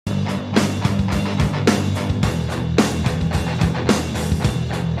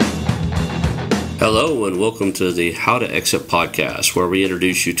Hello and welcome to the How to Exit podcast, where we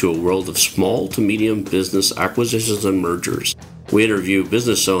introduce you to a world of small to medium business acquisitions and mergers. We interview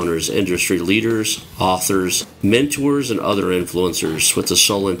business owners, industry leaders, authors, mentors, and other influencers with the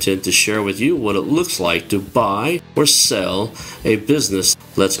sole intent to share with you what it looks like to buy or sell a business.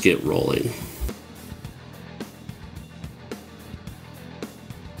 Let's get rolling.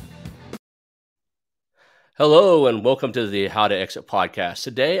 Hello and welcome to the How to Exit podcast.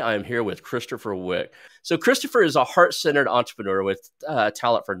 Today I'm here with Christopher Wick. So Christopher is a heart-centered entrepreneur with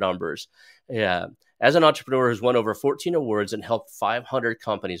talent for numbers. As an entrepreneur who's won over 14 awards and helped 500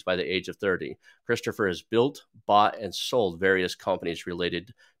 companies by the age of 30, Christopher has built, bought, and sold various companies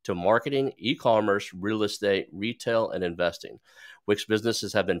related to marketing, e-commerce, real estate, retail, and investing. Wick's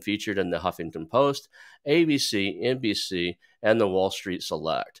businesses have been featured in the Huffington Post, ABC, NBC, and the Wall Street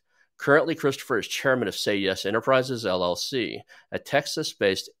Select. Currently, Christopher is chairman of Say Yes Enterprises, LLC, a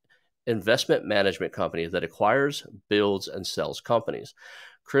Texas-based investment management company that acquires, builds, and sells companies.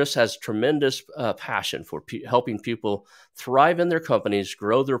 Chris has tremendous passion for helping people thrive in their companies,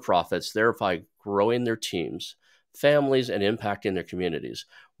 grow their profits, thereby growing their teams, families, and impacting their communities.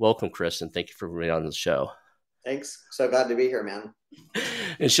 Welcome, Chris, and thank you for being on the show. Thanks. So glad to be here, man.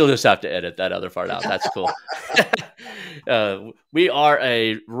 And she'll just have to edit that other part out. That's cool. We are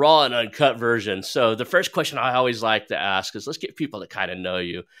a raw and uncut version. So the first question I always like to ask is, let's get people to kind of know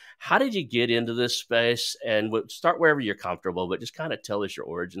you. How did you get into this space? And we'll start wherever you're comfortable, but just kind of tell us your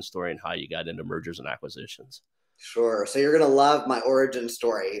origin story and how you got into mergers and acquisitions. Sure. So you're going to love my origin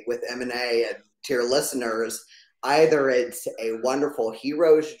story with M&A, and to your listeners, either it's a wonderful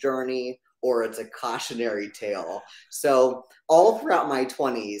hero's journey or it's a cautionary tale. So all throughout my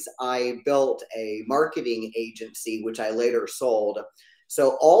 20s, I built a marketing agency, which I later sold.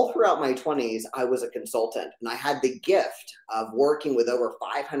 So all throughout my 20s, I was a consultant, and I had the gift of working with over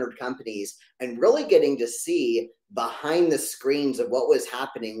 500 companies and really getting to see behind the screens of what was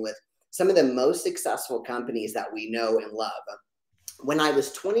happening with some of the most successful companies that we know and love. When I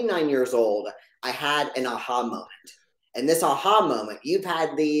was 29 years old, I had an aha moment. And this aha moment, you've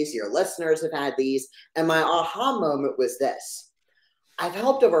had these, your listeners have had these, and my aha moment was this. I've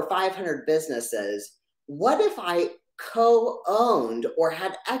helped over 500 businesses. What if I co-owned or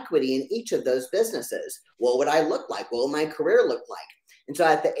had equity in each of those businesses? What would I look like? What would my career look like? And so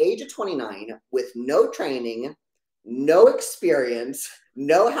at the age of 29, with no training, no experience,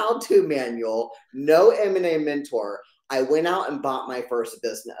 no how-to manual, no M&A mentor, I went out and bought my first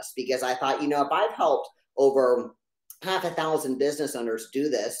business because I thought, if I've helped over 1,000 business owners do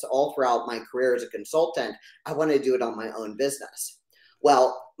this all throughout my career as a consultant, I want to do it on my own business.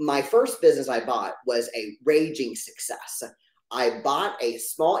 Well, my first business I bought was a raging success. I bought a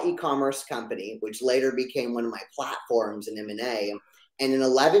small e-commerce company, which later became one of my platforms in M&A. And in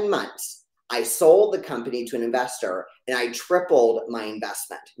 11 months, I sold the company to an investor and I tripled my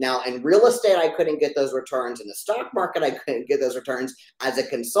investment. Now, in real estate, I couldn't get those returns. In the stock market, I couldn't get those returns. As a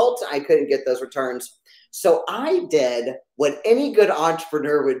consultant, I couldn't get those returns. So I did what any good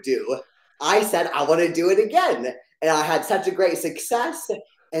entrepreneur would do. I said, I want to do it again. And I had such a great success.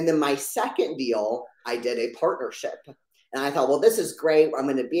 And then my second deal, I did a partnership. And I thought, well, this is great. I'm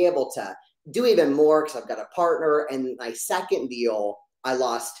going to be able to do even more because I've got a partner. And my second deal, I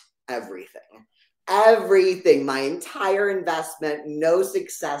lost everything. Everything, my entire investment, no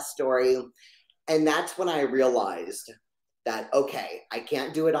success story. And that's when I realized that, okay, I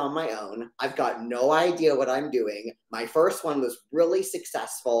can't do it on my own. I've got no idea what I'm doing. My first one was really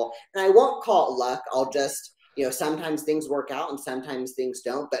successful, and I won't call it luck. I'll just, sometimes things work out and sometimes things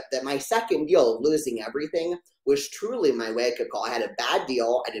don't. But that my second deal, losing everything, was truly my wake-up call. I had a bad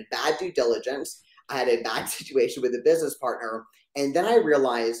deal. I did bad due diligence. I had a bad situation with a business partner. And then I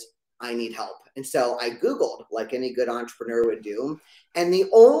realized I need help. And so I Googled, like any good entrepreneur would do. And the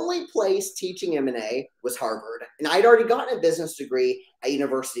only place teaching M&A was Harvard. And I'd already gotten a business degree at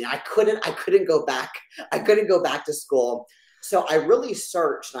university. And I couldn't go back. I couldn't go back to school. So I really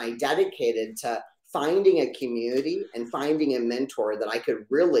searched and I dedicated to finding a community and finding a mentor that I could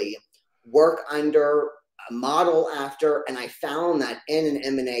really work under, model after. And I found that in an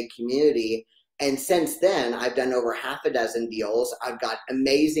M&A community. And since then, I've done over 6 deals. I've got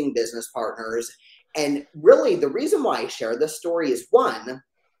amazing business partners. And really, the reason why I share this story is, one,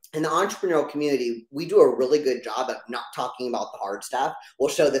 in the entrepreneurial community, we do a really good job of not talking about the hard stuff. We'll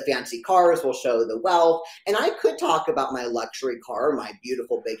show the fancy cars, we'll show the wealth. And I could talk about my luxury car, my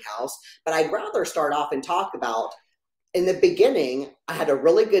beautiful big house, but I'd rather start off and talk about, in the beginning, I had a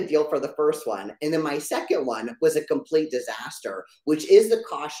really good deal for the first one. And then my second one was a complete disaster, which is the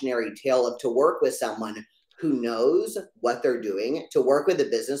cautionary tale of to work with someone who knows what they're doing to work with a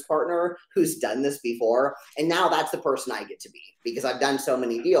business partner who's done this before. And now that's the person I get to be, because I've done so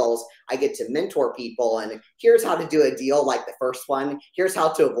many deals. I get to mentor people, and here's how to do a deal like the first one. Here's how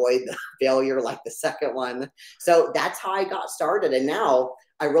to avoid the failure like the second one. So that's how I got started. And now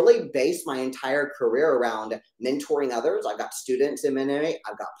I really base my entire career around mentoring others. I've got students in M&A,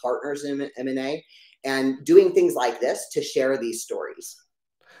 I've got partners in M&A, and doing things like this to share these stories.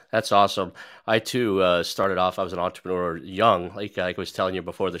 That's awesome. I too started off. I was an entrepreneur young, like I was telling you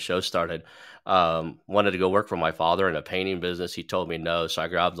before the show started. Wanted to go work for my father in a painting business. He told me no, so I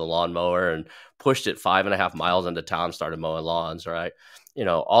grabbed the lawnmower and pushed it 5.5 miles into town. Started mowing lawns. Right,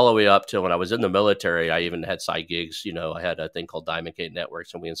 all the way up to when I was in the military. I even had side gigs. I had a thing called Diamond Gate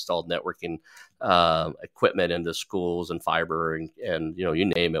Networks, and we installed networking equipment into schools and fiber and you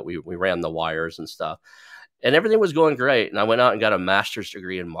name it. We ran the wires and stuff. And everything was going great. And I went out and got a master's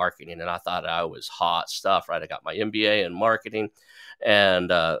degree in marketing. And I thought I was hot stuff, right? I got my MBA in marketing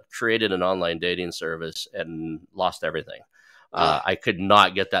and created an online dating service and lost everything. I could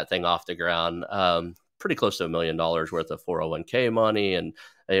not get that thing off the ground. Pretty close to $1 million worth of 401k money. And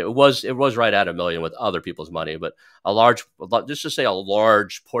it was right at $1 million with other people's money. But just to say a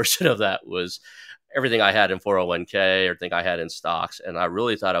large portion of that was everything I had in 401k, everything I had in stocks. And I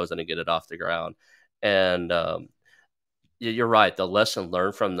really thought I was going to get it off the ground. And you're right. The lesson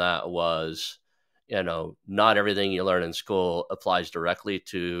learned from that was, not everything you learn in school applies directly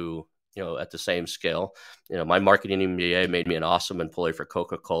to, at the same scale. My marketing MBA made me an awesome employee for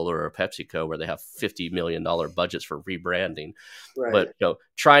Coca-Cola or PepsiCo, where they have $50 million budgets for rebranding. Right. But,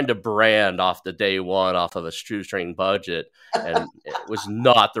 trying to brand off the day one off of a shoestring budget, and it was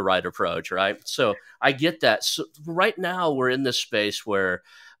not the right approach. Right. So I get that. So right now we're in this space where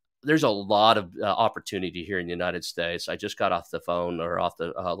there's a lot of opportunity here in the United States. I just got off the phone or off the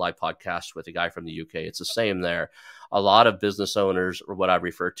live podcast with a guy from the UK. It's the same there. A lot of business owners, or what I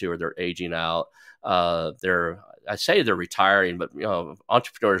refer to, are they're aging out. I say they're retiring, but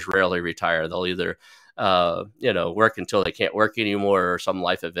entrepreneurs rarely retire. They'll either work until they can't work anymore, or some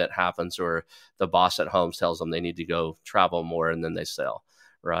life event happens, or the boss at home tells them they need to go travel more, and then they sell,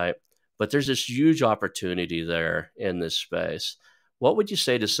 right? But there's this huge opportunity there in this space. What would you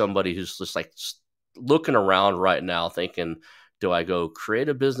say to somebody who's just like looking around right now thinking, do I go create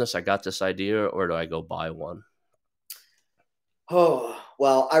a business? I got this idea, or do I go buy one? Oh,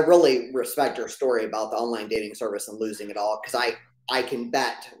 well, I really respect your story about the online dating service and losing it all, because I can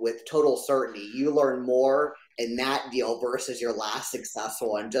bet with total certainty you learn more in that deal versus your last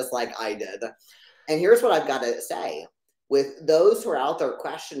successful one, just like I did. And here's what I've got to say. With those who are out there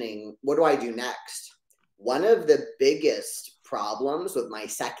questioning, what do I do next? One of the biggest problems with my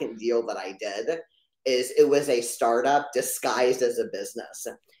second deal that I did is it was a startup disguised as a business.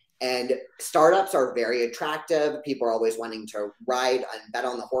 And startups are very attractive. People are always wanting to ride and bet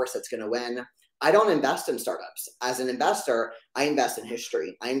on the horse that's going to win. I don't invest in startups. As an investor, I invest in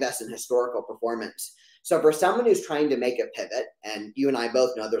history. I invest in historical performance. So for someone who's trying to make a pivot, and you and I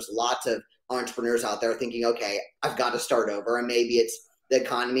both know there's lots of entrepreneurs out there thinking, okay, I've got to start over. And maybe it's the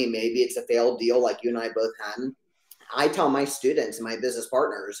economy, maybe it's a failed deal like you and I both had. I tell my students and my business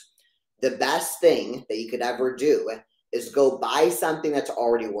partners, the best thing that you could ever do is go buy something that's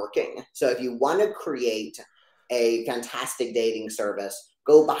already working. So if you want to create a fantastic dating service,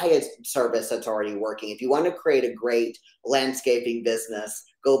 go buy a service that's already working. If you want to create a great landscaping business,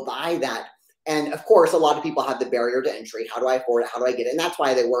 go buy that. And of course, a lot of people have the barrier to entry. How do I afford it? How do I get it? And that's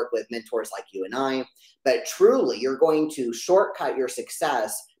why they work with mentors like you and I. But truly, you're going to shortcut your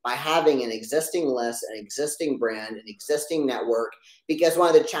success by having an existing list, an existing brand, an existing network. Because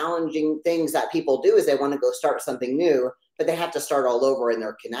one of the challenging things that people do is they want to go start something new, but they have to start all over in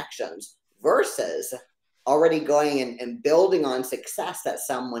their connections, versus already going and building on success that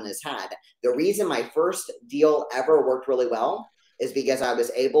someone has had. The reason my first deal ever worked really well is because I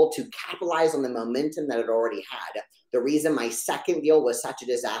was able to capitalize on the momentum that it already had. The reason my second deal was such a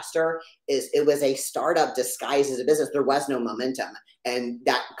disaster is it was a startup disguised as a business. There was no momentum. And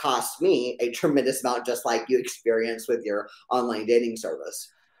that cost me a tremendous amount, just like you experienced with your online dating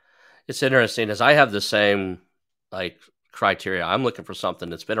service. It's interesting, as I have the same criteria. I'm looking for something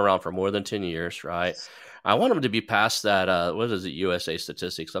that's been around for more than 10 years, right? I want them to be past that, what is it, USA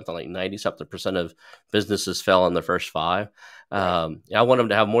statistics, something like 90-something% of businesses fail in the first 5. Right. I want them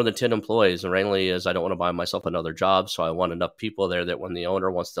to have more than 10 employees, and mainly is I don't want to buy myself another job, so I want enough people there that when the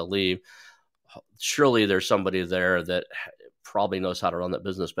owner wants to leave, surely there's somebody there that probably knows how to run that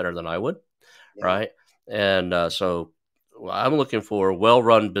business better than I would, right? And so I'm looking for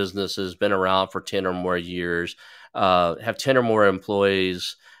well-run businesses, been around for 10 or more years, have 10 or more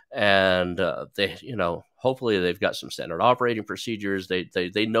employees, and they, hopefully they've got some standard operating procedures.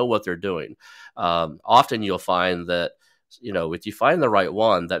 They know what they're doing. Often you'll find that, if you find the right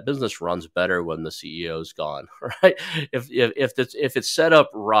one, that business runs better when the CEO's gone, right? If it's set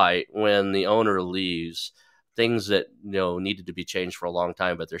up right when the owner leaves, things that needed to be changed for a long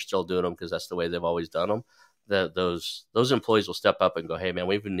time, but they're still doing them because that's the way they've always done them. Those employees will step up and go, "Hey, man,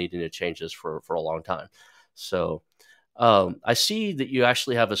 we've been needing to change this for a long time." So I see that you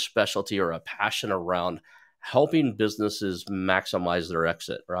actually have a specialty or a passion around helping businesses maximize their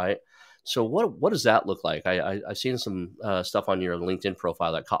exit, right? So what does that look like? I've seen some stuff on your LinkedIn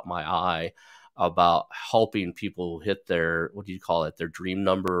profile that caught my eye about helping people hit their, what do you call it, their dream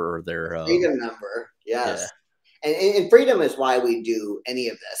number or their freedom number. yeah. Yes. And freedom is why we do any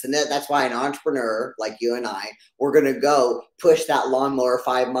of this. And that's why an entrepreneur like you and I, we're going to go push that lawnmower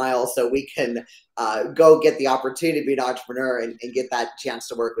 5 miles so we can go get the opportunity to be an entrepreneur and get that chance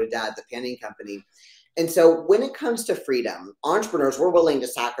to work with Dad at the painting company. And so when it comes to freedom, entrepreneurs, we're willing to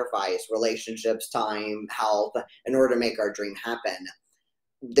sacrifice relationships, time, health in order to make our dream happen.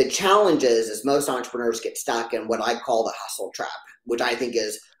 The challenge is most entrepreneurs get stuck in what I call the hustle trap, which I think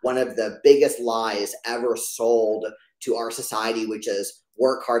is one of the biggest lies ever sold to our society, which is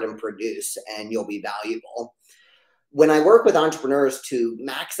work hard and produce and you'll be valuable. When I work with entrepreneurs to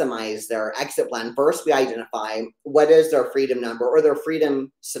maximize their exit plan, first we identify what is their freedom number or their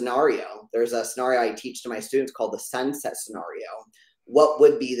freedom scenario. There's a scenario I teach to my students called the sunset scenario. What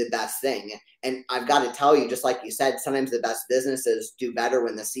would be the best thing? And I've got to tell you, just like you said, sometimes the best businesses do better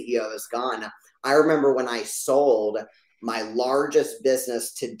when the CEO is gone. I remember when I sold my largest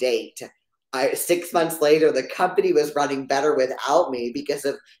business to date, 6 months later, the company was running better without me because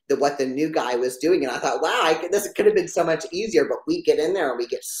of what the new guy was doing. And I thought, wow, this could have been so much easier. But we get in there and we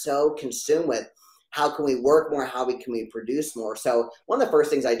get so consumed with how can we work more? How can we produce more? So one of the first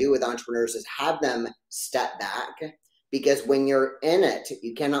things I do with entrepreneurs is have them step back. Because when you're in it,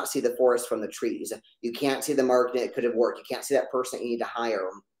 you cannot see the forest from the trees. You can't see the market that could have worked. You can't see that person that you need to hire.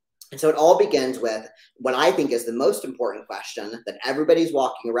 And so it all begins with what I think is the most important question that everybody's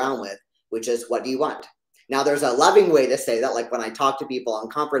walking around with, which is, what do you want? Now, there's a loving way to say that. Like when I talk to people on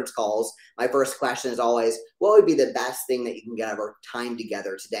conference calls, my first question is always, what would be the best thing that you can get out of our time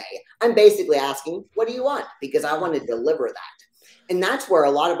together today? I'm basically asking, what do you want? Because I want to deliver that. And that's where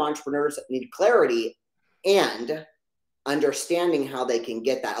a lot of entrepreneurs need clarity and understanding how they can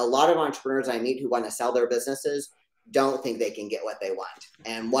get that. A lot of entrepreneurs I meet who want to sell their businesses don't think they can get what they want.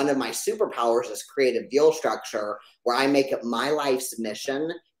 And one of my superpowers is creative deal structure, where I make it my life's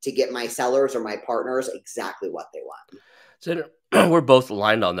mission to get my sellers or my partners exactly what they want. So we're both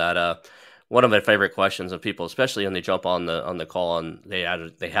aligned on that. One of my favorite questions of people, especially when they jump on the call and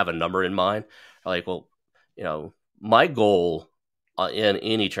they have a number in mind, are like, well, my goal in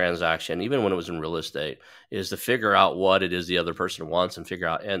any transaction, even when it was in real estate, is to figure out what it is the other person wants and figure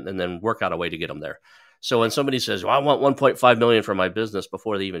out and then work out a way to get them there. So when somebody says, well, I want 1.5 million for my business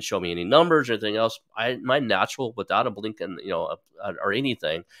before they even show me any numbers or anything else, my natural, without a blink and, or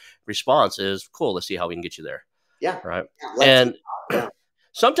anything, response is, cool, let's see how we can get you there. Yeah. Right. Yeah, and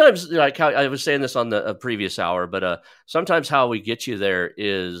sometimes, like I was saying this on the previous hour, but sometimes how we get you there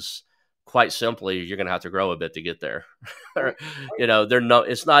is quite simply, you're going to have to grow a bit to get there.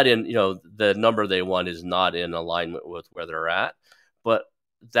 It's not in, the number they want is not in alignment with where they're at, but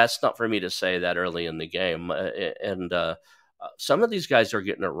that's not for me to say that early in the game. Some of these guys are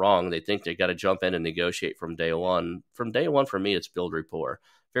getting it wrong. They think they got to jump in and negotiate from day one. From day one, for me, it's build rapport.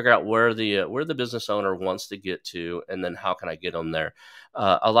 Figure out where the business owner wants to get to, and then how can I get them there?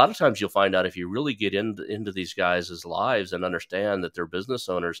 A lot of times you'll find out if you really get into these guys' lives and understand that they're business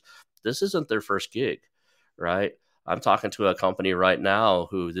owners, this isn't their first gig, right? I'm talking to a company right now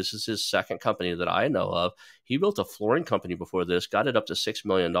who this is his second company that I know of. He built a flooring company before this, got it up to $6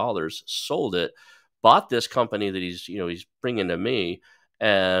 million, sold it, bought this company that he's bringing to me,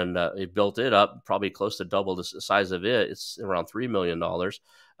 and he built it up probably close to double the size of it. It's around $3 million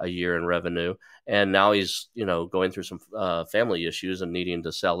a year in revenue. And now he's, going through some family issues and needing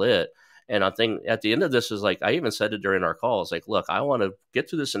to sell it. And I think at the end of this is like, I even said it during our call. It's like, look, I want to get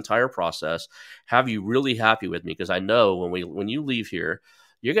through this entire process, have you really happy with me? Because I know when you leave here,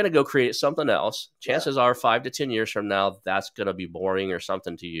 you're going to go create something else. Chances are 5 to 10 years from now, that's going to be boring or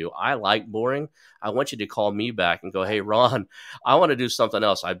something to you. I like boring. I want you to call me back and go, hey, Ron, I want to do something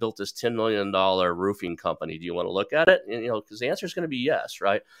else. I built this $10 million roofing company. Do you want to look at it? And, because the answer is going to be yes,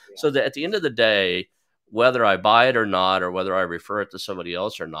 right? Yeah. So that at the end of the day, whether I buy it or not, or whether I refer it to somebody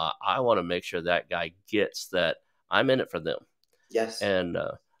else or not, I want to make sure that guy gets that I'm in it for them. Yes. And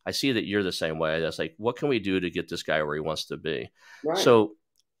I see that you're the same way. That's like, what can we do to get this guy where he wants to be? Right. So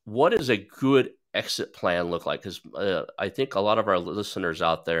what does a good exit plan look like? Because I think a lot of our listeners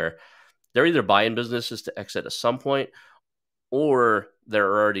out there, they're either buying businesses to exit at some point, or they're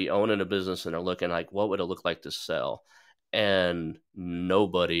already owning a business and they're looking like, what would it look like to sell? And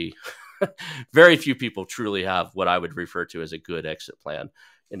nobody, very few people truly have what I would refer to as a good exit plan.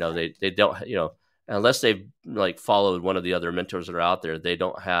 They don't, unless they've like followed one of the other mentors that are out there, they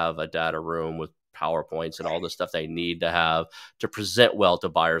don't have a data room with PowerPoints and all the stuff they need to have to present well to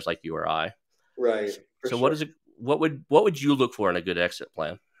buyers like you or I. Right. So what is it? What would you look for in a good exit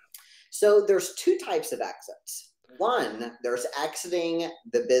plan? So there's two types of exits. One, there's exiting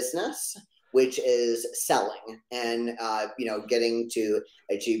the business, which is selling and getting to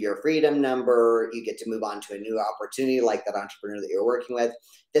achieve your freedom number. You get to move on to a new opportunity like that entrepreneur that you're working with.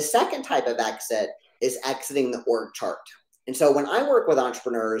 The second type of exit is exiting the org chart. And so when I work with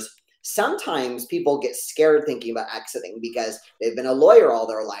entrepreneurs, sometimes people get scared thinking about exiting because they've been a lawyer all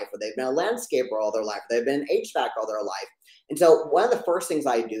their life, or they've been a landscaper all their life, or they've been HVAC all their life. And so one of the first things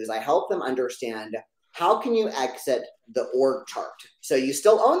I do is I help them understand, how can you exit the org chart? So you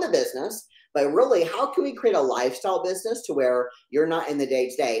still own the business, but really, how can we create a lifestyle business to where you're not in the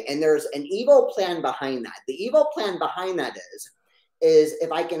day-to-day? And there's an evil plan behind that. The evil plan behind that is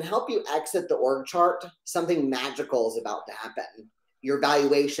if I can help you exit the org chart, something magical is about to happen. Your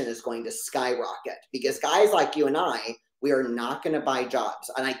valuation is going to skyrocket, because guys like you and I, we are not going to buy jobs.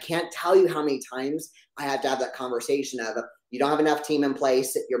 And I can't tell you how many times I have to have that conversation of, you don't have enough team in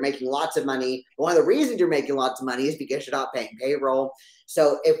place, you're making lots of money. One of the reasons you're making lots of money is because you're not paying payroll.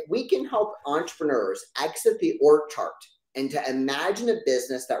 So if we can help entrepreneurs exit the org chart and to imagine a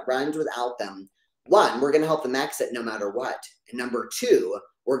business that runs without them, one, we're going to help them exit no matter what. And number two,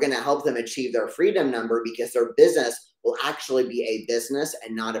 we're going to help them achieve their freedom number, because their business will actually be a business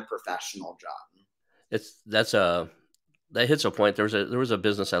and not a professional job. That hits a point. There was a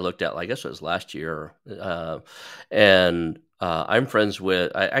business I looked at, I guess it was last year, and I'm friends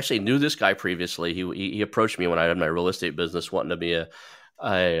with. I actually knew this guy previously. He approached me when I had my real estate business, wanting to be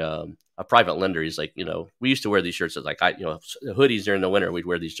a private lender. He's like, we used to wear these shirts as hoodies during the winter. We'd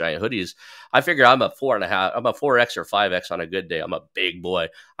wear these giant hoodies. I figure I'm a 4.5, I'm a 4X or 5X on a good day. I'm a big boy.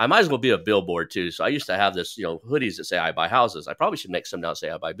 I might as well be a billboard too. So I used to have this, hoodies that say I buy houses. I probably should make some now say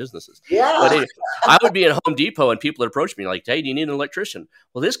I buy businesses. Yeah. But anyway, I would be in Home Depot and people would approach me like, hey, do you need an electrician?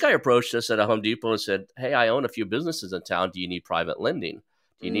 Well, this guy approached us at a Home Depot and said, hey, I own a few businesses in town. Do you need private lending?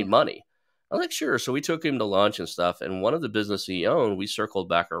 Do you need money? I was like, sure. So we took him to lunch and stuff. And one of the business he owned, we circled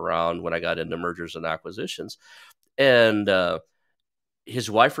back around when I got into mergers and acquisitions. And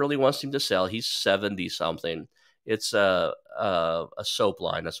his wife really wants him to sell. He's 70 something. It's a soap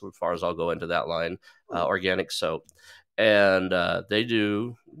line. That's as far as I'll go into that line, organic soap. And they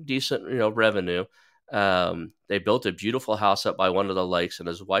do decent, revenue. They built a beautiful house up by one of the lakes, and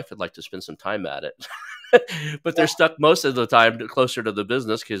his wife would like to spend some time at it. But they're stuck most of the time closer to the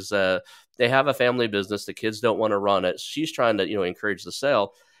business because they have a family business. The kids don't want to run it. She's trying to, encourage the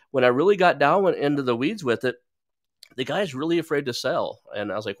sale. When I really got down into the weeds with it, the guy's really afraid to sell.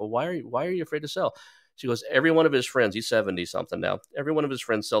 And I was like, well, why are you afraid to sell? She goes, every one of his friends, he's 70 something now, every one of his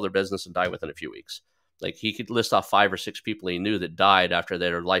friends sell their business and die within a few weeks. Like, he could list off 5 or 6 people he knew that died after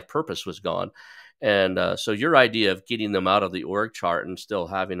their life purpose was gone. And so your idea of getting them out of the org chart and still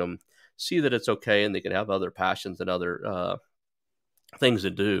having them see that it's okay and they can have other passions and other things to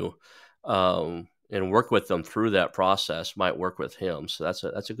do, and work with them through that process might work with him. So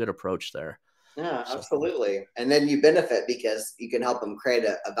that's a good approach there. Yeah, absolutely. And then you benefit because you can help them create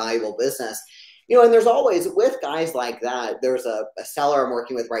a valuable business. And there's always, with guys like that, there's a seller I'm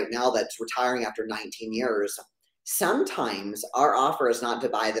working with right now that's retiring after 19 years. Sometimes our offer is not to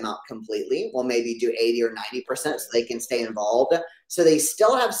buy them out completely. We'll maybe do 80 or 90% so they can stay involved. So they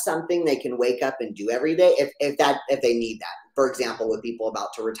still have something they can wake up and do every day if they need that. For example, with people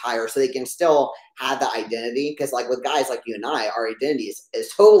about to retire, so they can still have the identity. Because like with guys like you and I, our identity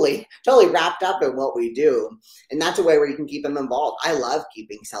is totally wrapped up in what we do. And that's a way where you can keep them involved. I love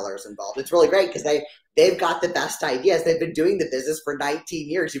keeping sellers involved. It's really great because they've got the best ideas. They've been doing the business for 19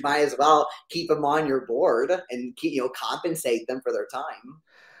 years. You might as well keep them on your board and compensate them for their time.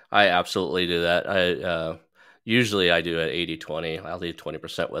 I absolutely do that. Usually I do at 80-20. I'll leave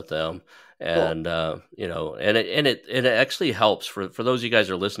 20% with them. And, cool. And it actually helps for those of you guys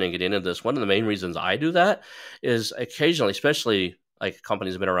who are listening, get into this. One of the main reasons I do that is occasionally, especially like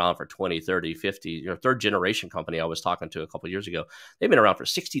companies have been around for 20, 30, 50, third generation company I was talking to a couple of years ago, they've been around for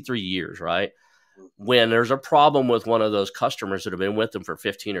 63 years, right? When there's a problem with one of those customers that have been with them for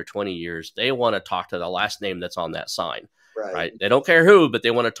 15 or 20 years, they want to talk to the last name that's on that sign. Right. They don't care who, but they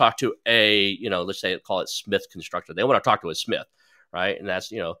want to talk to let's say call it Smith Construction. They want to talk to a Smith, right? And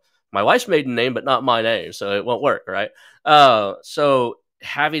that's, my wife's maiden name, but not my name, so it won't work, right? So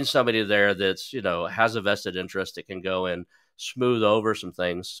having somebody there that's, has a vested interest that can go and smooth over some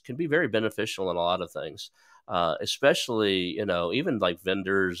things can be very beneficial in a lot of things. Especially, even like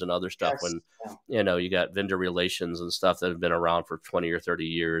vendors and other stuff Yes. when, Yeah. you got vendor relations and stuff that have been around for 20 or 30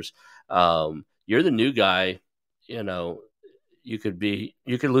 years. You're the new guy, you know, you could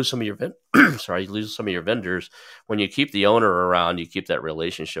lose some of your sorry, you lose some of your vendors. When you keep the owner around, you keep that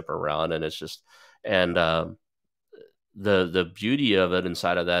relationship around, and it's just, and the beauty of it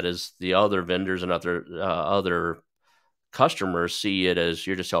inside of that is the other vendors and other customers see it as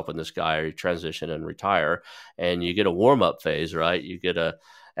you're just helping this guy transition and retire, and you get a warm up phase, right?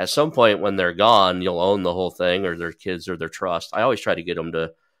 At some point when they're gone, you'll own the whole thing, or their kids or their trust. I always try to get them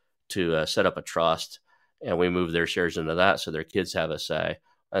to set up a trust, and we move their shares into that so their kids have a say.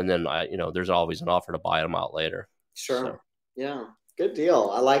 And then there's always an offer to buy them out later. Sure. So, Yeah. Good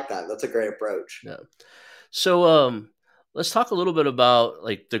deal. I like that. That's a great approach. yeah. So, let's talk a little bit about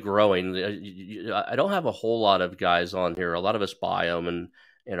like the growing. I don't have a whole lot of guys on here. A lot of us buy them,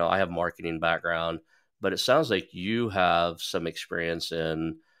 and I have marketing background, but it sounds like you have some experience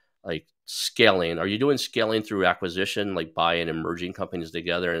in like scaling. Are you doing scaling through acquisition, like buying and merging companies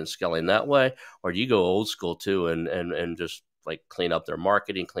together and scaling that way, or do you go old school too and just like clean up their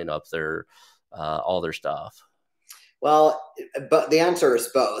marketing, clean up their all their stuff? Well, but the answer is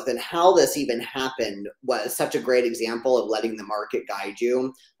both. And how this even happened was such a great example of letting the market guide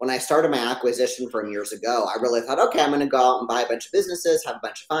you. When I started my acquisition firm years ago, I really thought, okay, I'm going to go out and buy a bunch of businesses, have a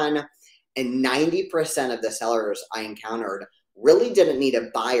bunch of fun. And 90% of the sellers I encountered really didn't need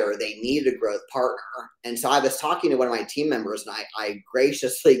a buyer. They needed a growth partner. And so I was talking to one of my team members, and I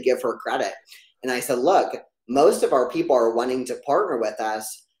graciously give her credit. And I said, look, most of our people are wanting to partner with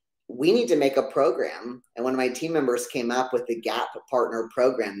us. We need to make a program. And one of my team members came up with the GAP partner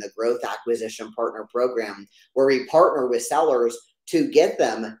program, the growth acquisition partner program, where we partner with sellers to get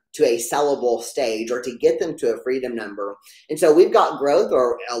them to a sellable stage or to get them to a freedom number. And so we've got growth,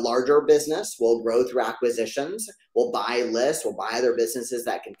 or a larger business will grow through acquisitions. We'll buy lists, we'll buy other businesses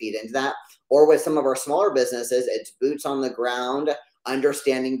that can feed into that. Or with some of our smaller businesses, it's boots on the ground,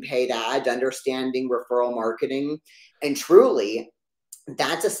 understanding paid ads, understanding referral marketing. And truly,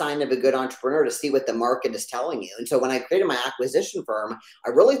 that's a sign of a good entrepreneur, to see what the market is telling you. And so when I created my acquisition firm, I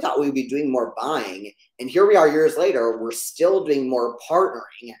really thought we'd be doing more buying. And here we are years later, we're still doing more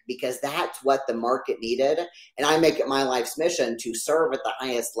partnering, because that's what the market needed. And I make it my life's mission to serve at the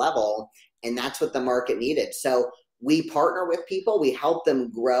highest level. And that's what the market needed. So we partner with people, we help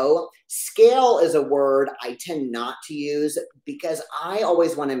them grow. Scale is a word I tend not to use, because I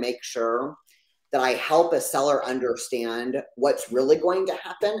always want to make sure that I help a seller understand what's really going to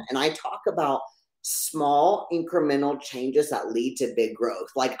happen. And I talk about small incremental changes that lead to big growth,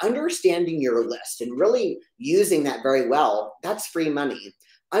 like understanding your list and really using that very well. That's free money.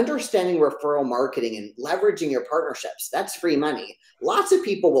 Understanding referral marketing and leveraging your partnerships, that's free money. Lots of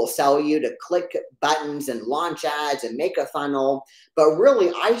people will sell you to click buttons and launch ads and make a funnel. But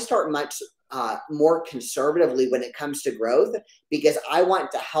really, I start much more conservatively when it comes to growth, because I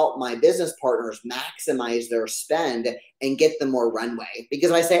want to help my business partners maximize their spend and get them more runway.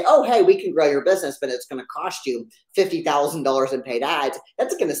 Because if I say, oh, hey, we can grow your business, but it's going to cost you $50,000 in paid ads,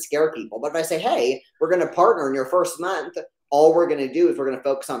 that's going to scare people. But if I say, hey, we're going to partner in your first month, all we're going to do is we're going to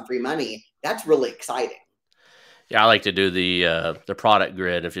focus on free money, that's really exciting. Yeah, I like to do the product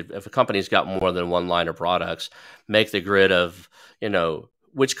grid. If a company's got more than one line of products, make the grid of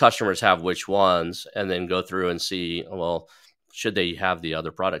which customers have which ones, and then go through and see, well, should they have the other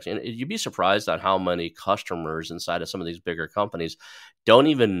products? And you'd be surprised at how many customers inside of some of these bigger companies don't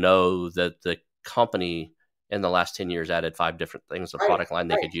even know that the company in the last 10 years added 5 different things, a product line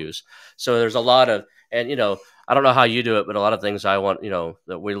they could use. So there's a lot of, and I don't know how you do it, but a lot of things I want,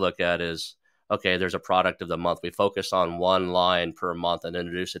 that we look at is, okay, there's a product of the month. We focus on one line per month and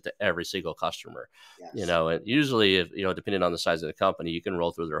introduce it to every single customer. Yes. And usually, if depending on the size of the company, you can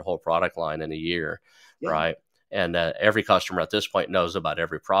roll through their whole product line in a year, right? And every customer at this point knows about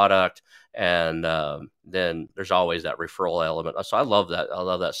every product, and then there's always that referral element. So I love that. I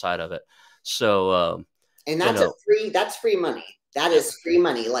love that side of it. So, and that's free money. That is free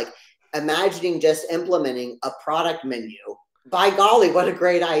money. Like imagining just implementing a product menu. By golly, what a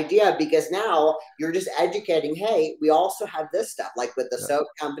great idea, because now you're just educating, hey, we also have this stuff, like with the soap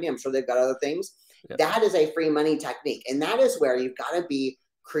company. I'm sure they've got other things. That is a free money technique. And that is where you've got to be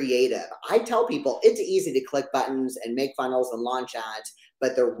creative. I tell people it's easy to click buttons and make funnels and launch ads,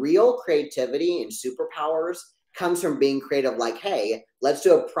 but the real creativity and superpowers comes from being creative. Like, hey, let's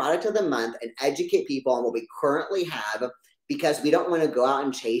do a product of the month and educate people on what we currently have, because we don't want to go out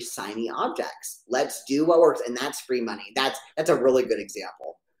and chase shiny objects. Let's do what works, and that's free money. That's a really good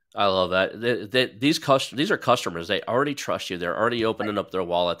example. I love that. These are customers. They already trust you. They're already opening up their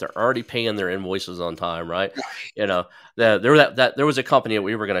wallet. They're already paying their invoices on time, right? You know, there was a company that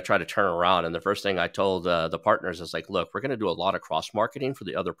we were going to try to turn around, and the first thing I told the partners is like, look, we're going to do a lot of cross marketing for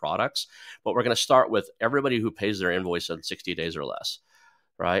the other products, but we're going to start with everybody who pays their invoice in 60 days or less.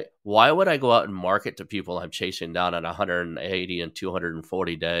 Right? Why would I go out and market to people I'm chasing down at 180 and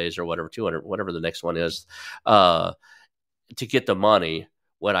 240 days or whatever, 200, whatever the next one is, to get the money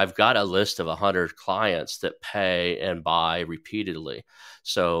when I've got a list of 100 clients that pay and buy repeatedly?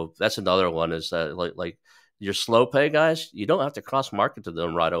 So that's another one, is that like your slow pay guys, you don't have to cross market to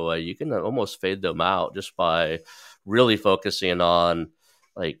them right away. You can almost fade them out just by really focusing on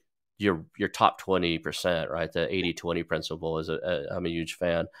like your top 20%, right? The 80-20 principle is I'm a huge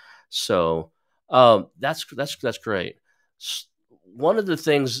fan. So that's great. One of the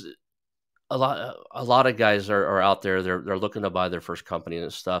things, a lot of guys are out there, they're looking to buy their first company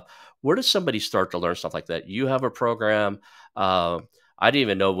and stuff. Where does somebody start to learn stuff like that? You have a program. I didn't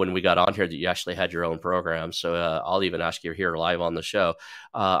even know when we got on here that you actually had your own program. So I'll even ask you here live on the show.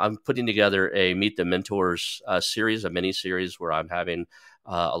 I'm putting together a Meet the Mentors series, a mini series, where I'm having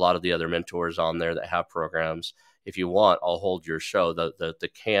a lot of the other mentors on there that have programs. If you want, I'll hold your show, the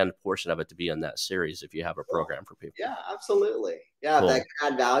canned portion of it, to be in that series if you have a program for people. Yeah, absolutely. Yeah, cool. That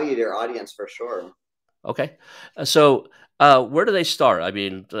can add value to your audience for sure. Okay. So where do they start? I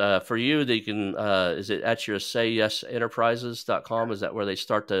mean, for you, they can, is it at your sayyesenterprises.com? Is that where they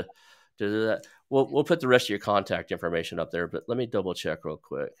start to do that? We'll put the rest of your contact information up there, but let me double check real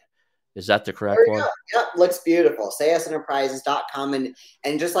quick. Is that the correct one? Yep, looks beautiful. sayyesenterprises.com.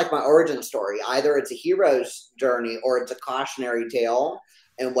 And just like my origin story, either it's a hero's journey or it's a cautionary tale.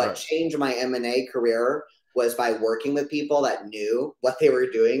 And what changed my M&A career was by working with people that knew what they were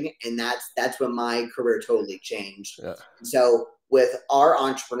doing. And that's when my career totally changed. Yeah. So with our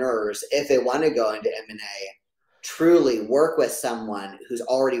entrepreneurs, if they want to go into M&A, truly work with someone who's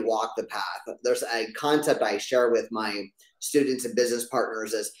already walked the path. There's a concept I share with my students and business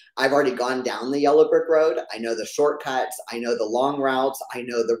partners is I've already gone down the yellow brick road. I know the shortcuts. I know the long routes. I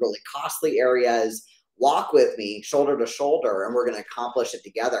know the really costly areas. Walk with me shoulder to shoulder, and we're going to accomplish it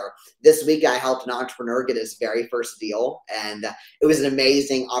together. This week, I helped an entrepreneur get his very first deal, and it was an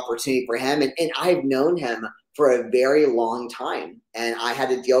amazing opportunity for him. And I've known him for a very long time, and I had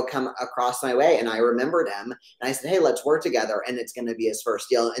a deal come across my way, and I remembered him, and I said, hey, let's work together, and it's going to be his first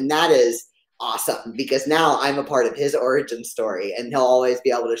deal. And that is awesome, because now I'm a part of his origin story, and he'll always be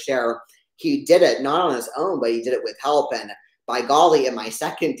able to share he did it not on his own, but he did it with help. And by golly, in my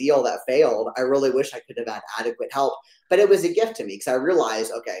second deal that failed, I really wish I could have had adequate help, but it was a gift to me because I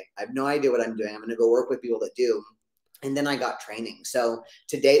realized, okay, I have no idea what I'm doing. I'm going to go work with people that do. And then I got training. So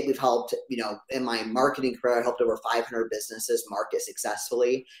to date, we've helped, in my marketing career, I helped over 500 businesses market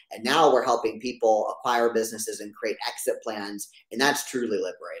successfully. And now we're helping people acquire businesses and create exit plans. And that's truly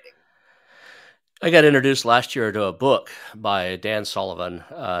liberating. I got introduced last year to a book by Dan Sullivan.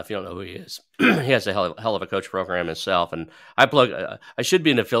 If you don't know who he is, he has a hell of a coach program himself. And I plug. I should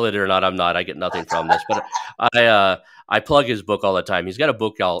be an affiliate or not. I'm not. I get nothing from this, but I plug his book all the time. He's got a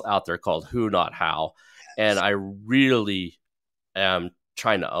book out there called Who Not How, and I really am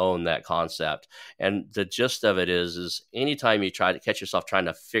trying to own that concept. And the gist of it is anytime you try to catch yourself trying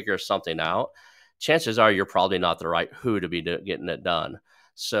to figure something out, chances are you're probably not the right who to be getting it done.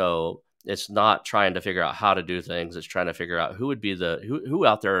 So it's not trying to figure out how to do things. It's trying to figure out who would be who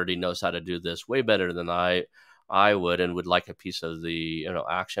out there already knows how to do this way better than I would, and would like a piece of the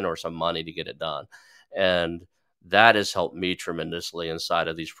action or some money to get it done. And that has helped me tremendously inside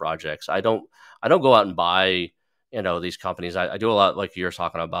of these projects. I don't go out and buy these companies. I do a lot like you're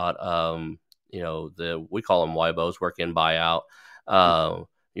talking about. We call them YBOs, work in buyout.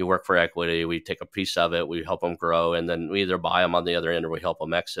 You work for equity. We take a piece of it. We help them grow, and then we either buy them on the other end or we help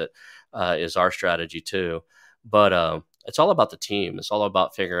them exit. Is our strategy too. But it's all about the team. It's all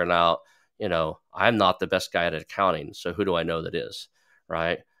about figuring out, I'm not the best guy at accounting, so who do I know that is,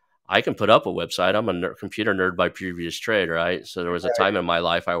 right? I can put up a website. I'm a computer nerd by previous trade, right? So there was a time in my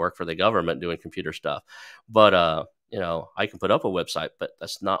life I worked for the government doing computer stuff. But I can put up a website, but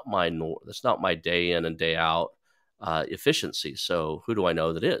that's not my day in and day out efficiency. So who do I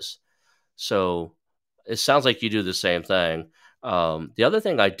know that is? So it sounds like you do the same thing. The other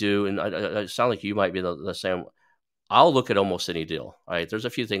thing I do, and I sound like you might be the same, I'll look at almost any deal. Right? There's a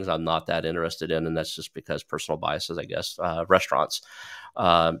few things I'm not that interested in, and that's just because personal biases, I guess. Restaurants.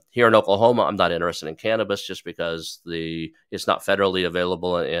 Here in Oklahoma, I'm not interested in cannabis just because it's not federally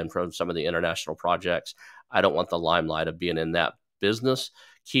available, and from some of the international projects, I don't want the limelight of being in that business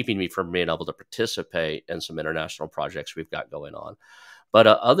keeping me from being able to participate in some international projects we've got going on. But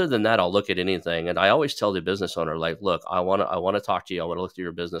other than that, I'll look at anything. And I always tell the business owner, like, look, I want to talk to you. I want to look through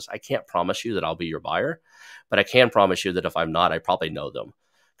your business. I can't promise you that I'll be your buyer, but I can promise you that if I'm not, I probably know them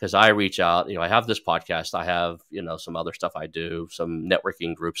because I reach out. I have this podcast. I have, some other stuff I do, some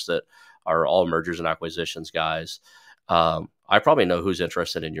networking groups that are all mergers and acquisitions guys. I probably know who's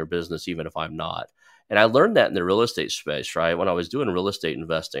interested in your business, even if I'm not. And I learned that in the real estate space, right? When I was doing real estate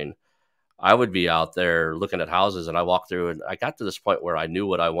investing, I would be out there looking at houses and I walked through and I got to this point where I knew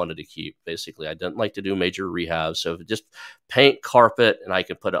what I wanted to keep. Basically, I didn't like to do major rehabs. So just paint, carpet, and I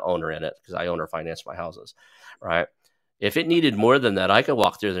could put an owner in it because I own or finance my houses, right? If it needed more than that, I could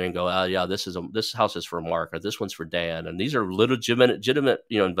walk through there and go, oh yeah, this house is for Mark or this one's for Dan. And these are legitimate,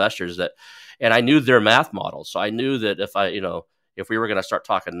 investors and I knew their math models. So I knew that if we were going to start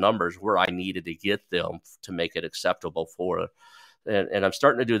talking numbers, where I needed to get them to make it acceptable for. And I'm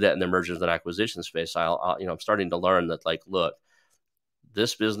starting to do that in the mergers and acquisition space. I'm starting to learn that, like, look,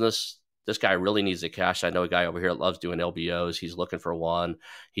 this business, this guy really needs the cash. I know a guy over here that loves doing LBOs. He's looking for one.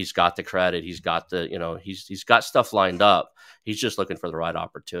 He's got the credit. He's got he's got stuff lined up. He's just looking for the right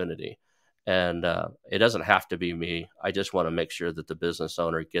opportunity. And it doesn't have to be me. I just want to make sure that the business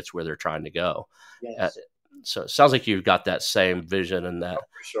owner gets where they're trying to go. Yes. So it sounds like you've got that same vision and that. Oh,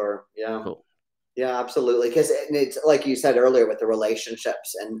 for sure. Yeah. Cool. Yeah, absolutely. Because it's like you said earlier with the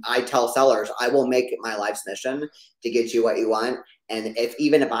relationships. And I tell sellers, I will make it my life's mission to get you what you want. And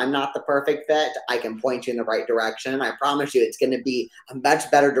even if I'm not the perfect fit, I can point you in the right direction. I promise you it's going to be a much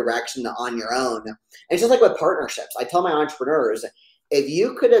better direction than on your own. And it's just like with partnerships. I tell my entrepreneurs, if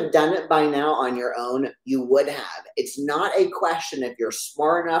you could have done it by now on your own, you would have. It's not a question if you're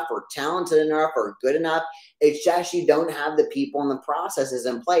smart enough or talented enough or good enough. It's just you don't have the people and the processes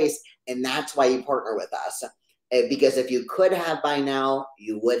in place. And that's why you partner with us. Because if you could have by now,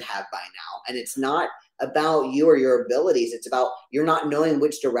 you would have by now. And it's not about you or your abilities. It's about you're not knowing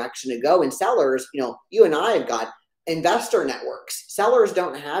which direction to go. And sellers, you and I have got investor networks. Sellers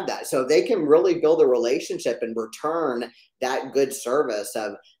don't have that. So they can really build a relationship and return that good service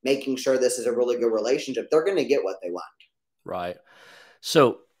of making sure this is a really good relationship. They're going to get what they want. Right.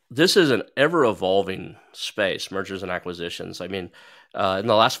 So this is an ever evolving space, mergers and acquisitions. I mean, in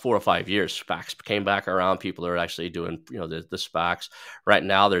the last 4 or 5 years, SPACs came back around. People are actually doing, the SPACs. Right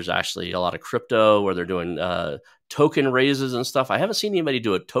now, there's actually a lot of crypto where they're doing token raises and stuff. I haven't seen anybody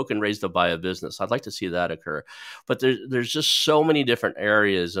do a token raise to buy a business. I'd like to see that occur. But there's just so many different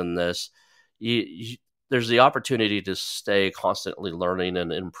areas in this. There's the opportunity to stay constantly learning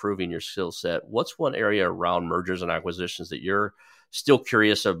and improving your skill set. What's one area around mergers and acquisitions that you're still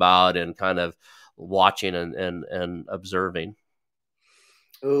curious about and kind of watching and observing?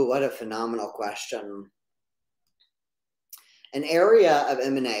 Ooh, what a phenomenal question. An area of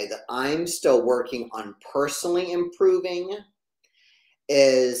M&A that I'm still working on personally improving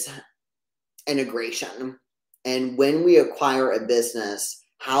is integration. And when we acquire a business,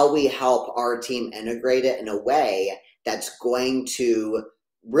 how we help our team integrate it in a way that's going to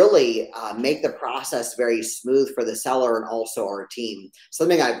really make the process very smooth for the seller and also our team.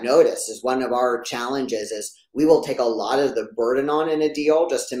 Something I've noticed is one of our challenges is we will take a lot of the burden on in a deal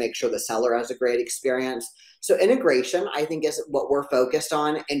just to make sure the seller has a great experience. So integration, I think, is what we're focused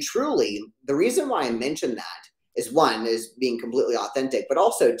on. And truly, the reason why I mentioned that is, one, is being completely authentic, but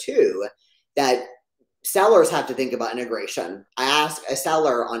also, two, that sellers have to think about integration. I ask a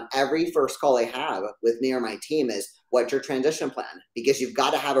seller on every first call I have with me or my team is, what's your transition plan? Because you've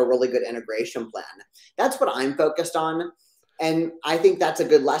got to have a really good integration plan. That's what I'm focused on. And I think that's a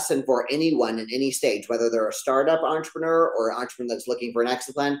good lesson for anyone in any stage, whether they're a startup entrepreneur or an entrepreneur that's looking for an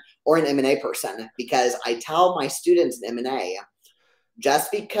exit plan or an M&A person. Because I tell my students in M&A,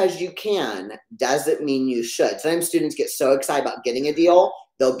 just because you can doesn't mean you should. Sometimes students get so excited about getting a deal,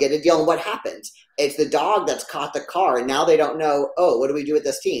 they'll get a deal, and what happens? It's the dog that's caught the car, and now they don't know, oh, what do we do with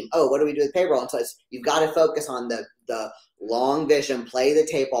this team? Oh, what do we do with payroll? And so you've got to focus on the long vision, play the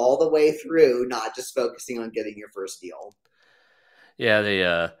tape all the way through, not just focusing on getting your first deal.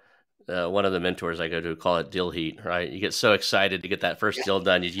 Yeah, one of the mentors I go to call it deal heat, right? You get so excited to get that first deal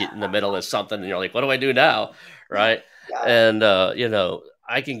done. You get in the middle of something and you're like, what do I do now? Right. Yeah. And,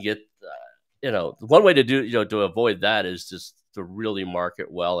 I can get, one way to do, to avoid that is just to really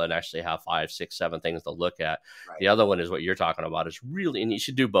market well and actually have 5, 6, 7 things to look at. Right. The other one is what you're talking about, is really, and you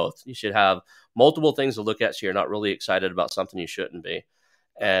should do both. You should have multiple things to look at, so you're not really excited about something you shouldn't be.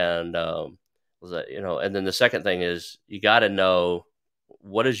 And and then the second thing is, you got to know,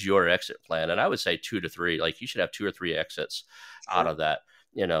 what is your exit plan? And I would say 2 to 3. Like, you should have 2 or 3 exits out of that.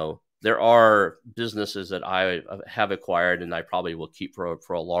 There are businesses that I have acquired and I probably will keep for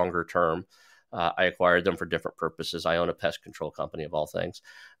a longer term. I acquired them for different purposes. I own a pest control company, of all things.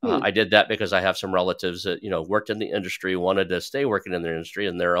 I did that because I have some relatives that, worked in the industry, wanted to stay working in the industry,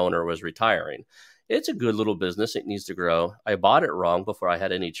 and their owner was retiring. It's a good little business. It needs to grow. I bought it wrong before I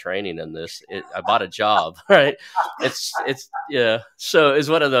had any training in this. I bought a job, right? Yeah. So it's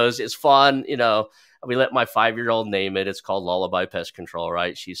one of those. It's fun, We let my 5-year-old name it. It's called Lullaby Pest Control,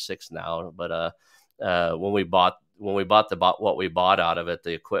 right? She's 6 now. But when we bought what we bought out of it,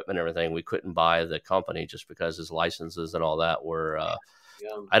 the equipment and everything, we couldn't buy the company just because his licenses and all that were.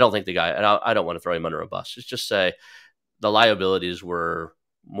 I don't think the guy, and I don't want to throw him under a bus. Just say the liabilities were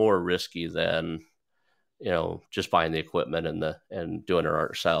more risky than just buying the equipment and doing it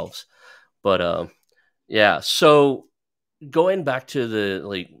ourselves. But yeah. So going back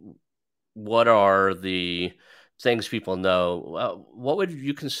to what are the things people know? What would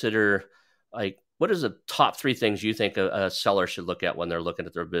you consider, what is the top 3 things you think a seller should look at when they're looking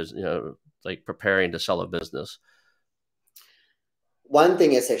at their business, preparing to sell a business? One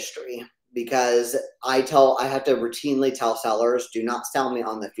thing is history, because I have to routinely tell sellers, do not sell me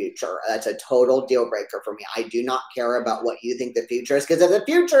on the future. That's a total deal breaker for me. I do not care about what you think the future is, because if the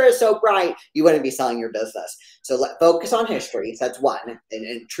future is so bright, you wouldn't be selling your business. So focus on history. That's one.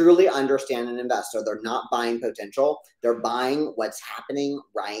 And truly understand an investor. They're not buying potential. They're buying what's happening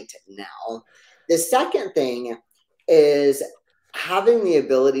right now. The second thing is having the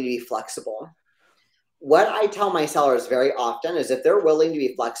ability to be flexible. What I tell my sellers very often is, if they're willing to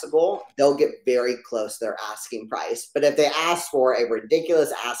be flexible, they'll get very close to their asking price. But if they ask for a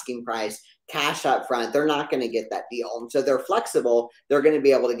ridiculous asking price, cash up front, they're not going to get that deal. And so they're flexible. They're going to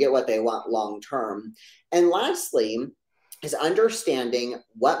be able to get what they want long term. And lastly is understanding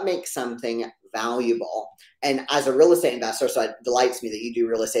what makes something valuable. And as a real estate investor, so it delights me that you do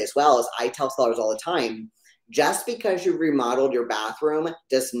real estate as well, is I tell sellers all the time, just because you remodeled your bathroom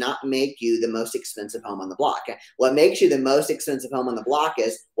does not make you the most expensive home on the block. What makes you the most expensive home on the block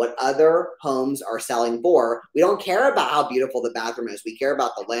is what other homes are selling for. We don't care about how beautiful the bathroom is. We care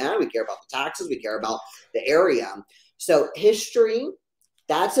about the land. We care about the taxes. We care about the area. So history,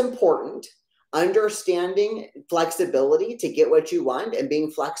 that's important. Understanding flexibility to get what you want and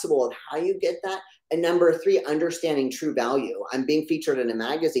being flexible with how you get that. And number 3, understanding true value. I'm being featured in a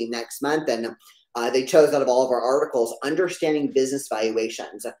magazine next month, and they chose out of all of our articles, understanding business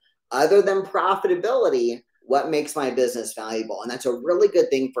valuations. Other than profitability, what makes my business valuable? And that's a really good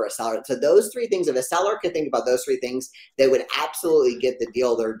thing for a seller. So those 3 things, if a seller could think about those 3 things, they would absolutely get the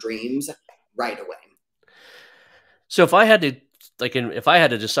deal of their dreams right away. So if I had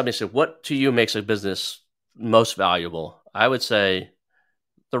to just somebody say, what to you makes a business most valuable? I would say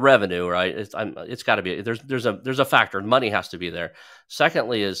the revenue, right? It's got to be, there's a factor. Money has to be there.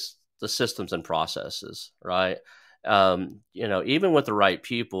 Secondly is the systems and processes, right? Even with the right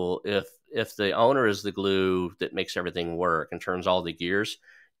people, if the owner is the glue that makes everything work and turns all the gears,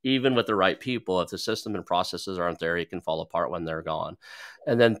 even with the right people, if the system and processes aren't there, it can fall apart when they're gone.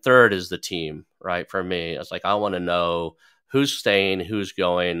 And then third is the team, right? For me, it's I want to know who's staying, who's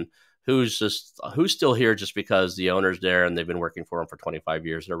going, who's still here just because the owner's there and they've been working for them for 25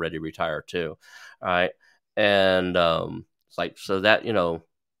 years. They're ready to retire too. All right. And so that,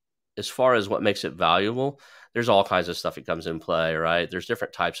 as far as what makes it valuable, there's all kinds of stuff that comes in play, right? There's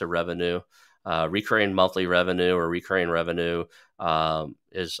different types of revenue. Recurring monthly revenue or recurring revenue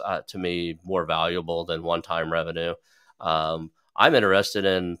is, to me, more valuable than one-time revenue. I'm interested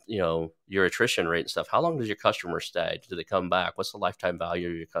in, your attrition rate and stuff. How long does your customer stay? Do they come back? What's the lifetime value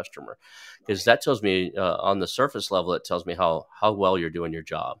of your customer? Because that tells me, on the surface level, it tells me how well you're doing your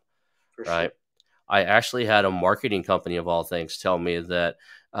job, right? Sure. I actually had a marketing company, of all things, tell me that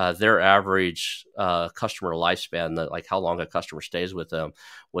their average customer lifespan, that how long a customer stays with them,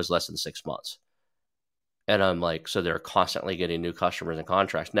 was less than 6 months. And I'm so they're constantly getting new customers and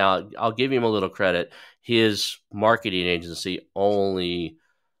contracts. Now, I'll give him a little credit. His marketing agency only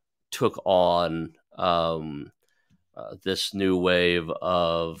took on this new wave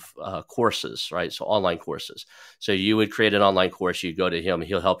of courses, right? So online courses. So you would create an online course, you go to him,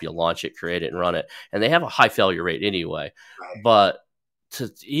 he'll help you launch it, create it, and run it. And they have a high failure rate anyway. Right. But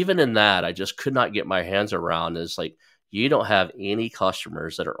even in that, I just could not get my hands around is you don't have any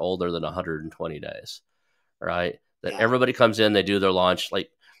customers that are older than 120 days, right? that everybody comes in, they do their launch.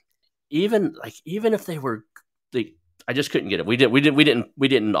 Even if they were, I just couldn't get it. We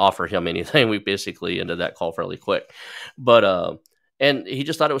didn't offer him anything. We basically ended that call fairly quick, but and he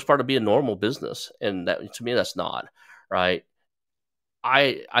just thought it was part of being normal business, and that, to me, that's not right.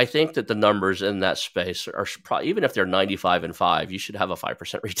 I think that the numbers in that space are probably, even if they're 95-5, you should have a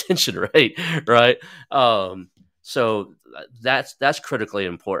 5% retention rate, right? So that's critically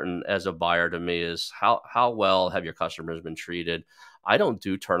important as a buyer to me, is how well have your customers been treated. I don't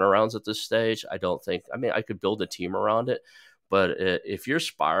do turnarounds at this stage. I don't think. I mean, I could build a team around it, but if you're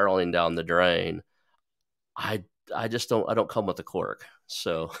spiraling down the drain, I just don't. I don't come with a cork.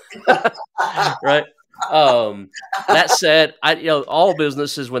 So, right. That said, all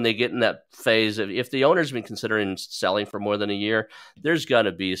businesses, when they get in that phase, if the owner's been considering selling for more than a year, there's going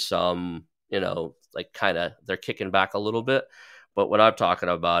to be some, kind of, they're kicking back a little bit. But what I'm talking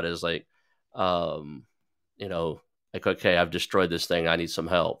about is okay, I've destroyed this thing. I need some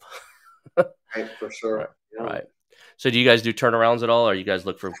help. Right, for sure. Right. Yeah. Right. So do you guys do turnarounds at all? Or you guys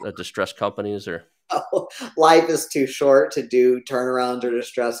look for distressed companies, or? Life is too short to do turnarounds or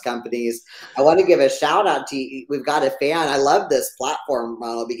distressed companies. I want to give a shout out to you. We've got a fan. I love this platform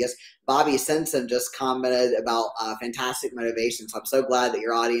model because Bobby Simpson just commented about fantastic motivation. So I'm so glad that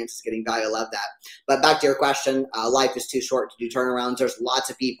your audience is getting value. I love that. But back to your question, life is too short to do turnarounds. There's lots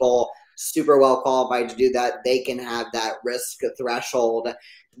of people super well qualified to do that. They can have that risk threshold.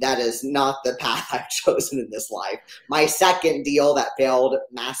 That is not the path I've chosen in this life. My second deal that failed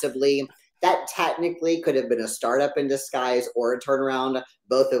massively, that technically could have been a startup in disguise or a turnaround,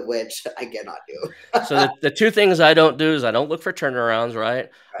 both of which I cannot do. So the two things I don't do is I don't look for turnarounds, right?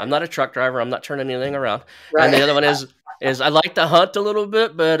 I'm not a truck driver. I'm not turning anything around. Right. And the other one is I like to hunt a little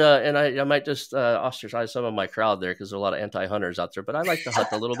bit, but and I might just ostracize some of my crowd there because there are a lot of anti-hunters out there. But I like to hunt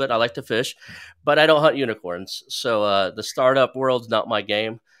a little bit. I like to fish, but I don't hunt unicorns. So the startup world's not my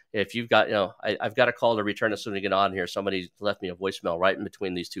game. If you've got, I've got a call to return as soon as we get on here. Somebody left me a voicemail right in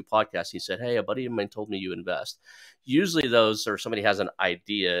between these two podcasts. He said, "Hey, a buddy of mine told me you invest." Usually those, or somebody has an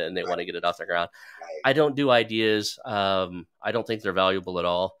idea and they want to get it off the ground. I don't do ideas. I don't think they're valuable at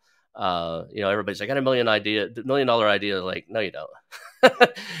all. Everybody's like, "I got $1 million idea." Like, no, you don't.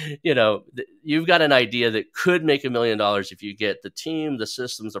 You've got an idea that could make $1 million if you get the team, the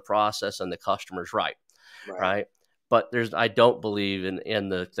systems, the process, and the customers right. But I don't believe in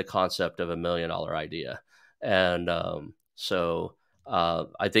the concept of $1 million idea. And so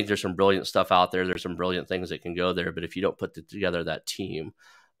I think there's some brilliant stuff out there. There's some brilliant things that can go there. But if you don't put together that team,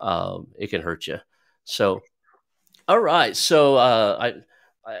 it can hurt you. So, all right. So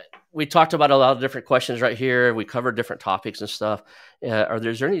we talked about a lot of different questions right here. We covered different topics and stuff.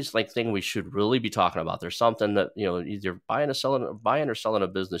 Is there any thing we should really be talking about? There's something that, either buying or selling a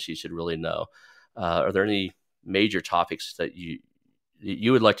business you should really know. Are there any major topics that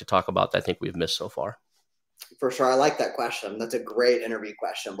you would like to talk about that I think we've missed so far? For sure. I like that question. That's a great interview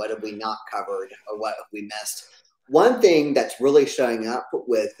question. What have we not covered, or what have we missed? One thing that's really showing up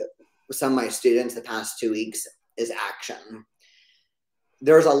with some of my students the past 2 weeks is action.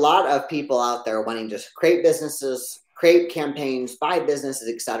 There's a lot of people out there wanting to create businesses, create campaigns, buy businesses,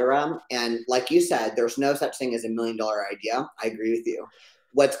 etc. And like you said, there's no such thing as $1 million idea. I agree with you.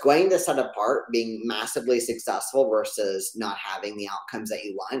 What's going to set apart being massively successful versus not having the outcomes that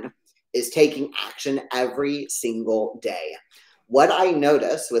you want is taking action every single day. What I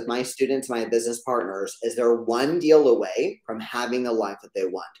notice with my students, my business partners, is they're one deal away from having the life that they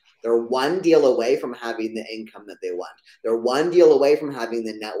want. They're one deal away from having the income that they want. They're one deal away from having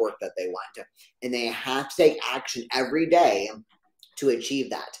the network that they want. And they have to take action every day to achieve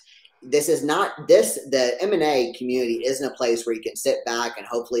that. The M&A community isn't a place where you can sit back and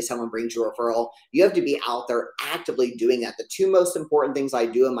hopefully someone brings you a referral. You have to be out there actively doing that. The two most important things I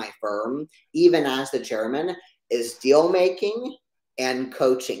do in my firm, even as the chairman, is deal making and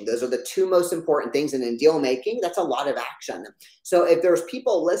coaching. Those are the two most important things. And in deal making, that's a lot of action. So if there's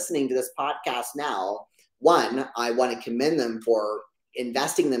people listening to this podcast now, one, I want to commend them for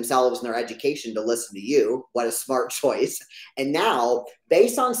investing themselves in their education to listen to you. What a smart choice. And now,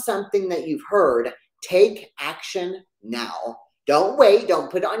 based on something that you've heard, take action now. Don't wait.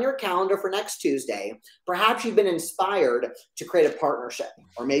 Don't put it on your calendar for next Tuesday. Perhaps you've been inspired to create a partnership,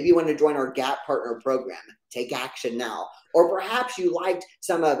 or maybe you want to join our GAP partner program. Take action now. Or perhaps you liked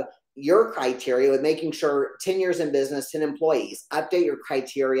some of your criteria with making sure 10 years in business, 10 employees. Update your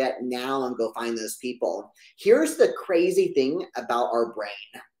criteria now and go find those people. Here's the crazy thing about our brain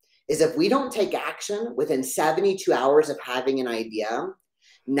is if we don't take action within 72 hours of having an idea,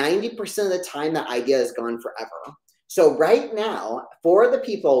 90% of the time that idea is gone forever. So right now, for the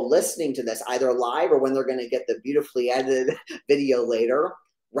people listening to this, either live or when they're going to get the beautifully edited video later,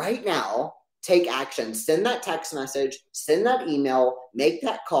 right now, take action. Send that text message, send that email, make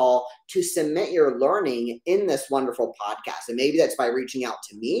that call to submit your learning in this wonderful podcast. And maybe that's by reaching out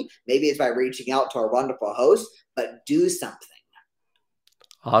to me. Maybe it's by reaching out to our wonderful host, but do something.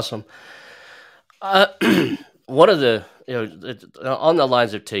 Awesome. One of the, on the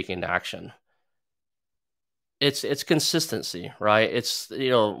lines of taking action, it's consistency, right? It's,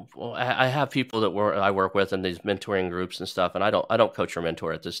 I have people that I work with in these mentoring groups and stuff, and I don't coach or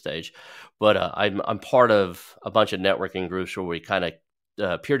mentor at this stage, but I'm part of a bunch of networking groups where we kind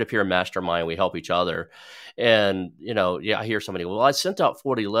of peer-to-peer mastermind. We help each other, and I hear somebody, well, I sent out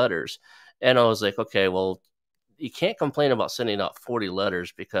 40 letters, and I was like, okay, well, you can't complain about sending out 40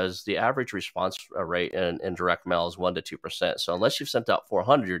 letters because the average response rate in direct mail is 1% to 2%. So unless you've sent out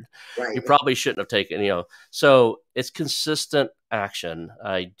 400, Right. you probably shouldn't have taken, so it's consistent action.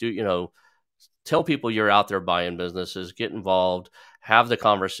 I do, tell people you're out there buying businesses, get involved, have the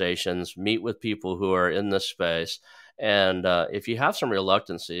conversations, meet with people who are in this space. And if you have some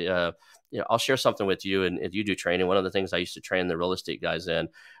reluctancy, I'll share something with you. And if you do training, one of the things I used to train the real estate guys in,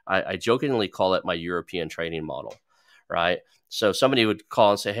 I jokingly call it my European training model, right? So somebody would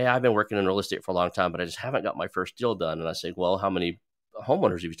call and say, hey, I've been working in real estate for a long time, but I just haven't got my first deal done. And I say, well, how many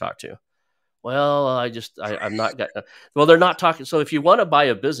homeowners have you talked to? Well, I'm not got. Well, they're not talking. So if you want to buy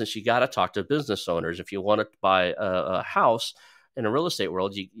a business, you got to talk to business owners. If you want to buy a house in a real estate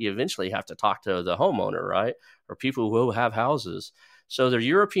world, you eventually have to talk to the homeowner, right? Or people who have houses. So the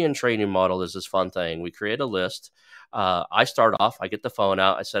European training model is this fun thing. We create a list. I start off, I get the phone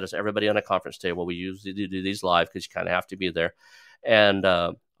out. I set us everybody on a conference table. We usually do these live because you kind of have to be there. And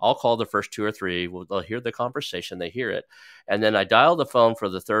I'll call the first two or three. They'll hear the conversation. They hear it. And then I dial the phone for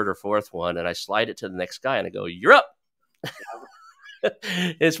the third or fourth one, and I slide it to the next guy, and I go, you're up.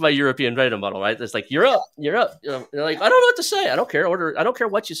 It's my European training model, right? It's like, you're up, you're up. They're like, I don't know what to say. I don't care. I don't care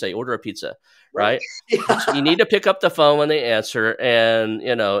what you say. Order a pizza, right? Yeah. You need to pick up the phone when they answer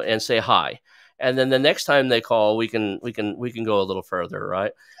and say hi. And then the next time they call, we can go a little further,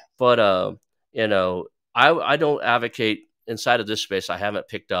 right? But I don't advocate inside of this space. I haven't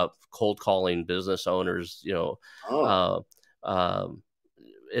picked up cold calling business owners, Oh.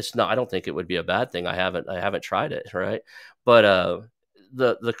 it's not, I don't think it would be a bad thing. I haven't tried it. Right. But,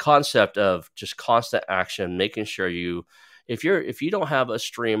 the concept of just constant action, making sure if you don't have a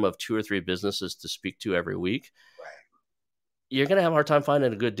stream of 2 or 3 businesses to speak to every week, you're going to have a hard time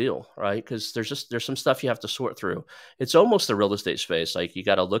finding a good deal, right? Because there's some stuff you have to sort through. It's almost the real estate space. Like, you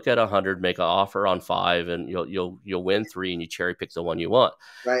got to look at 100, make an offer on 5, and you'll win 3, and you cherry pick the one you want.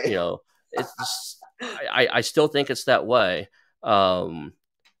 Right. It's just, I still think it's that way.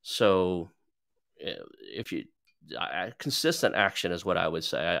 So if you consistent action is what I would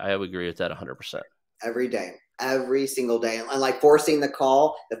say. I would agree with that 100%. Every day, every single day, and like forcing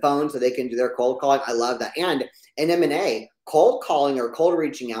the phone so they can do their cold calling. I love that. And in M&A, cold calling or cold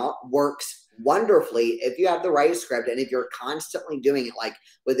reaching out works wonderfully if you have the right script and if you're constantly doing it. Like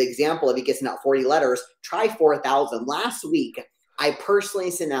with the example, if he gets out 40 letters, try 4,000. Last week, I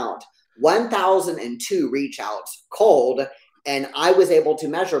personally sent out 1,002 reach outs cold, and I was able to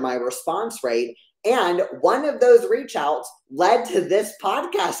measure my response rate. And one of those reach outs led to this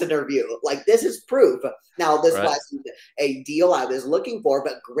podcast interview. Like, this is proof. Now, this wasn't a deal I was looking for,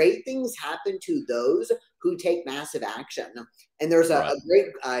 but great things happen to those who take massive action. And there's a great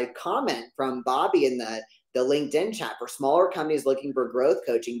comment from Bobby in the LinkedIn chat: for smaller companies looking for growth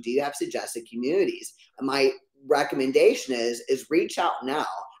coaching, do you have suggested communities? And my recommendation is reach out now,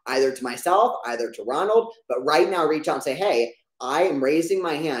 either to myself, either to Ronald, but right now reach out and say, hey, I am raising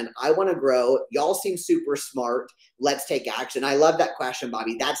my hand. I want to grow. Y'all seem super smart. Let's take action. I love that question,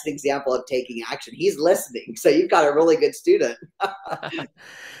 Bobby. That's an example of taking action. He's listening. So you've got a really good student.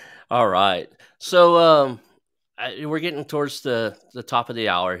 All right. So we're getting towards the top of the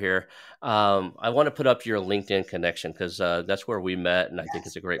hour here. I want to put up your LinkedIn connection because that's where we met, and I think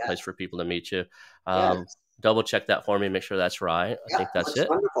it's a great place for people to meet you. Double check that for me, make sure that's right. I think that's it.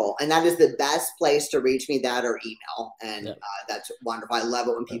 Wonderful. And that is the best place to reach me, that or email. And that's wonderful. I love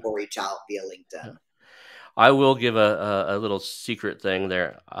it when people reach out via LinkedIn. I will give a little secret thing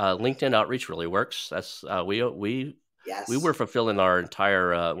there. LinkedIn outreach really works. That's we were fulfilling our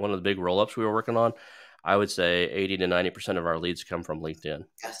entire one of the big roll-ups we were working on. I would say 80 to 90% of our leads come from LinkedIn.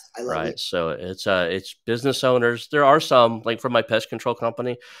 Yes, I love it. So it's business owners. There are some, like for my pest control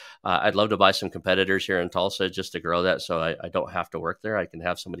company, I'd love to buy some competitors here in Tulsa just to grow that, so I don't have to work there. I can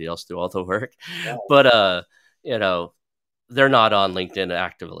have somebody else do all the work. Yeah. But they're not on LinkedIn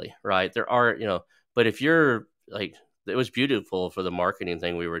actively, right? There are, but if you're like, it was beautiful for the marketing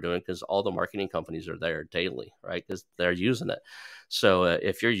thing we were doing, because all the marketing companies are there daily, right? Because they're using it. So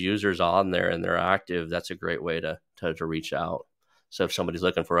if your user's on there and they're active, that's a great way to reach out. So if somebody's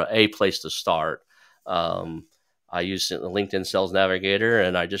looking for a place to start, I use the LinkedIn Sales Navigator,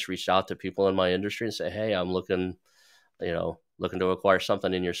 and I just reached out to people in my industry and say, hey, I'm looking to acquire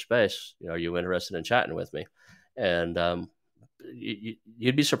something in your space. Are you interested in chatting with me? And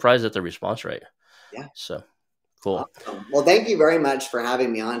you'd be surprised at the response rate. Yeah. So cool. Awesome. Well, thank you very much for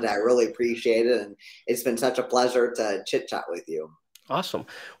having me on today. I really appreciate it. And it's been such a pleasure to chit chat with you. Awesome.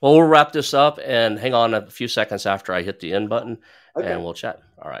 Well, we'll wrap this up and hang on a few seconds after I hit the end button, and we'll chat.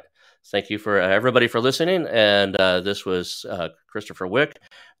 All right. Thank you for everybody for listening. And this was Christopher Wick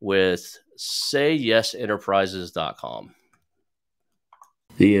with SayYesEnterprises.com.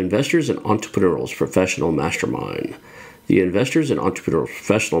 The Investors and Entrepreneurs Professional Mastermind. The Investors and Entrepreneurs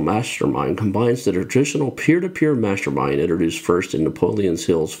Professional Mastermind combines the traditional peer-to-peer mastermind introduced first in Napoleon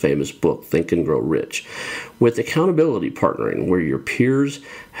Hill's famous book, Think and Grow Rich, with accountability partnering, where your peers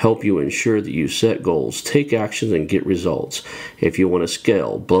help you ensure that you set goals, take actions, and get results. If you want to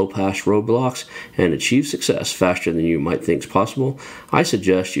scale, blow past roadblocks, and achieve success faster than you might think is possible, I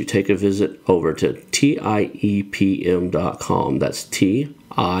suggest you take a visit over to TIEPM.com. That's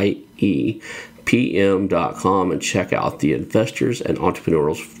TIEPM.com and check out the Investors and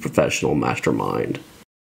Entrepreneurs Professional Mastermind.